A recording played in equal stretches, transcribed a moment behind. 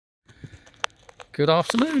Good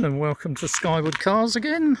afternoon and welcome to Skyward Cars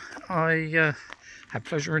again. I have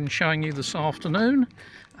pleasure in showing you this afternoon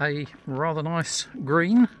a rather nice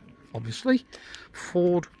green, obviously,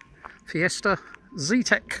 Ford Fiesta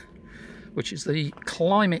Zetec, which is the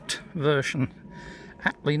climate version,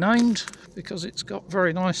 aptly named because it's got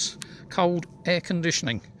very nice cold air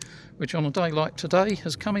conditioning, which on a day like today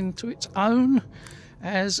has come into its own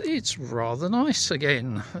as it's rather nice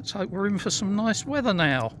again. Let's hope we're in for some nice weather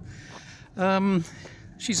now.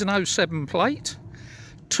 She's an 07 plate,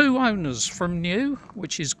 2 owners from new,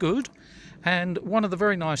 which is good, and one of the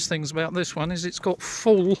very nice things about this one is it's got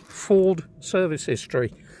full Ford service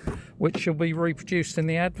history, which will be reproduced in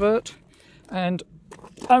the advert. And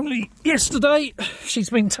only yesterday she's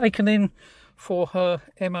been taken in for her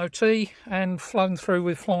MOT and flown through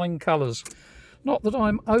with flying colours. Not that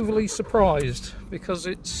I'm overly surprised, because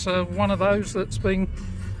it's one of those that's been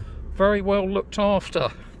very well looked after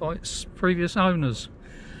by its previous owners.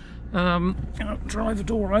 I'll drive the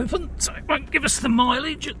door open so it won't give us the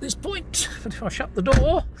mileage at this point, but if I shut the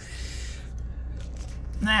door,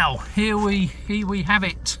 now here we have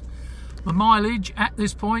it. The mileage at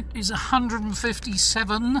this point is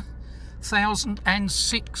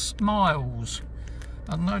 157,006 miles,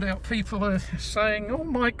 and no doubt people are saying, oh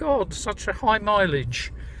my god, such a high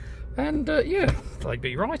mileage. And yeah, they'd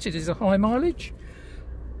be right, it is a high mileage,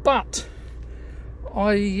 but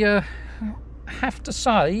I have to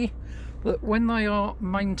say that when they are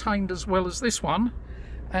maintained as well as this one,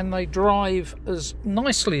 and they drive as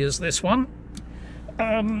nicely as this one,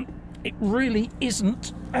 it really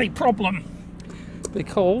isn't a problem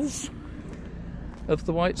because of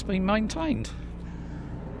the way it's been maintained.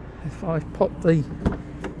 If I pop the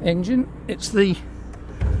engine, it's the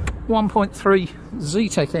 1.3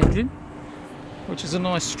 Zetec engine, which is a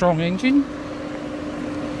nice strong engine.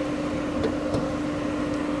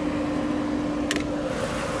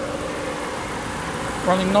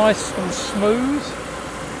 Running nice and smooth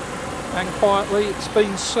and quietly. It's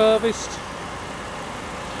been serviced,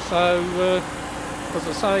 so as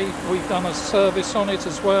I say, we've done a service on it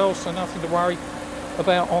as well, so nothing to worry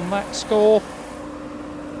about on that score.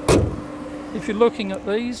 If you're looking at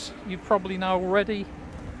these, you probably know already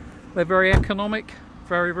they're very economic,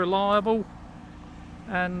 very reliable,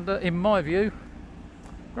 and in my view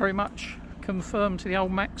very much confirmed to the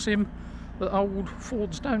old maxim that old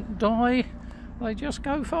Fords don't die, they just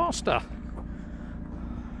go faster.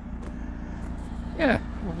 Yeah,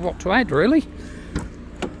 what to add really.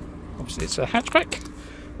 Obviously it's a hatchback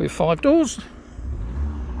with 5 doors.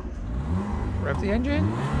 Rev the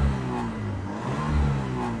engine.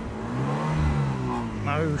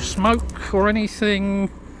 No smoke or anything.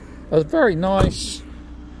 A very nice,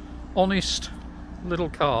 honest little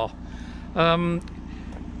car.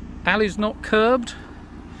 Alley's not curbed.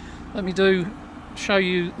 Let me show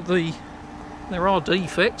you the. There are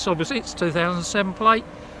defects, obviously it's 2007 plate.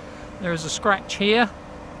 There is a scratch here.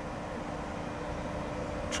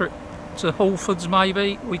 Trip to Halfords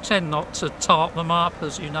maybe. We tend not to tarp them up,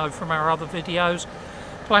 as you know from our other videos.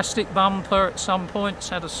 Plastic bumper at some points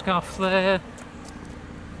had a scuff there.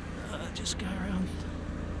 Just go around.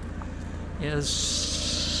 Yeah, there's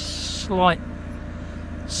slight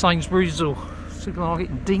Sainsbury's or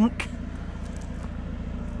supermarket dink.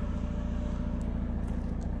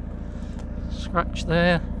 Scratch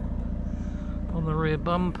there on the rear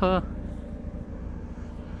bumper.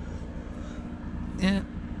 Yeah,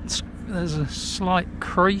 there's a slight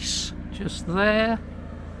crease just there.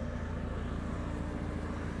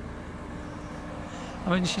 I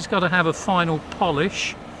mean, she's got to have a final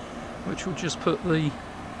polish, which will just put the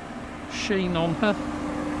sheen on her.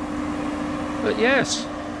 But yes,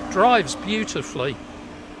 drives beautifully.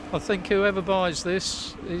 I think whoever buys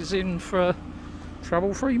this is in for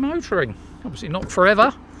trouble-free motoring. Obviously not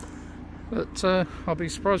forever, but I'll be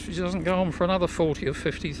surprised if she doesn't go on for another 40 or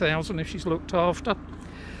 50,000 if she's looked after.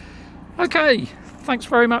 Okay, thanks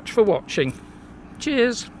very much for watching.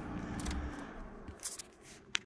 Cheers.